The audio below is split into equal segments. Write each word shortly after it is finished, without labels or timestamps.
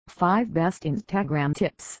5 Best Instagram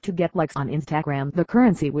Tips to Get Likes on Instagram. The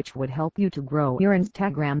currency which would help you to grow your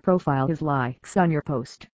Instagram profile is likes on your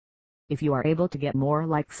post. If you are able to get more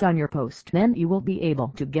likes on your post, then you will be able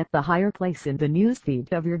to get the higher place in the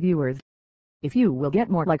newsfeed of your viewers. If you will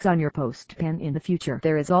get more likes on your post, then in the future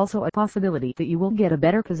there is also a possibility that you will get a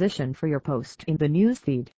better position for your post in the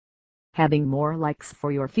newsfeed. Having more likes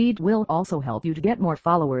for your feed will also help you to get more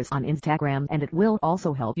followers on Instagram, and it will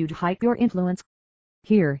also help you to hype your influence.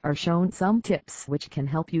 Here are shown some tips which can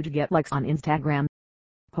help you to get likes on Instagram.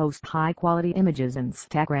 Post high quality images.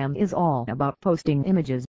 Instagram is all about posting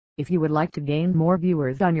images. If you would like to gain more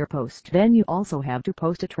viewers on your post, then you also have to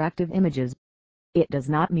post attractive images. It does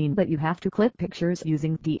not mean that you have to clip pictures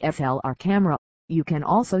using DSLR camera. You can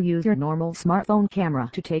also use your normal smartphone camera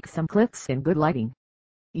to take some clips in good lighting.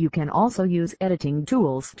 You can also use editing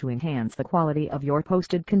tools to enhance the quality of your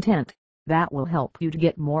posted content. That will help you to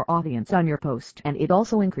get more audience on your post, and it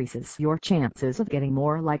also increases your chances of getting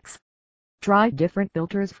more likes. Try different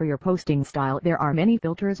filters for your posting style. There are many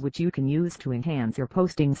filters which you can use to enhance your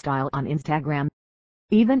posting style on Instagram.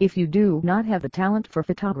 Even if you do not have the talent for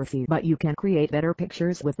photography, but you can create better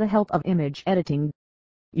pictures with the help of image editing.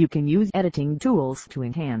 You can use editing tools to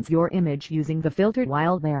enhance your image using the filter,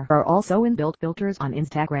 while there are also inbuilt filters on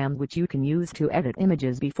Instagram which you can use to edit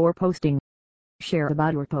images before posting. Share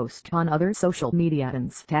about your post on other social media.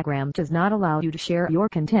 Instagram does not allow you to share your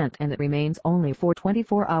content, and it remains only for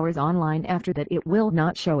 24 hours online. After that it will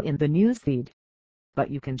not show in the newsfeed. But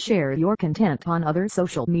you can share your content on other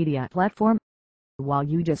social media platforms. While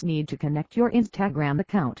you just need to connect your Instagram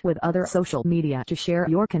account with other social media to share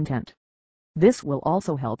your content. This will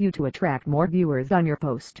also help you to attract more viewers on your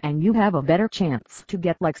post, and you have a better chance to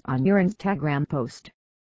get likes on your Instagram post.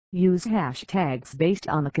 Use hashtags based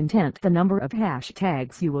on the content. The number of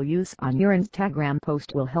hashtags you will use on your Instagram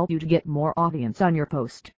post will help you to get more audience on your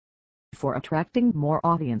post. For attracting more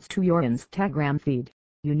audience to your Instagram feed,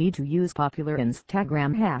 you need to use popular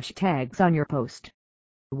Instagram hashtags on your post.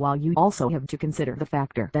 While you also have to consider the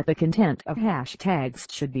factor that the content of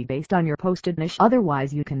hashtags should be based on your posted niche,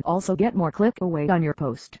 otherwise you can also get more click away on your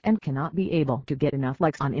post and cannot be able to get enough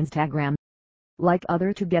likes on Instagram. Like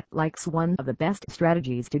other to get likes. One of the best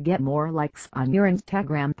strategies to get more likes on your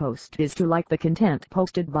Instagram post is to like the content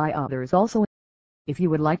posted by others also. If you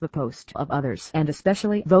would like the post of others, and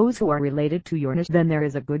especially those who are related to your niche, then there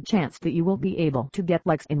is a good chance that you will be able to get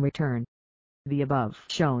likes in return. The above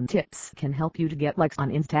shown tips can help you to get likes on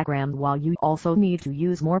Instagram, while you also need to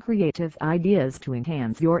use more creative ideas to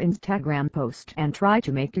enhance your Instagram post and try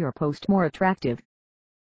to make your post more attractive.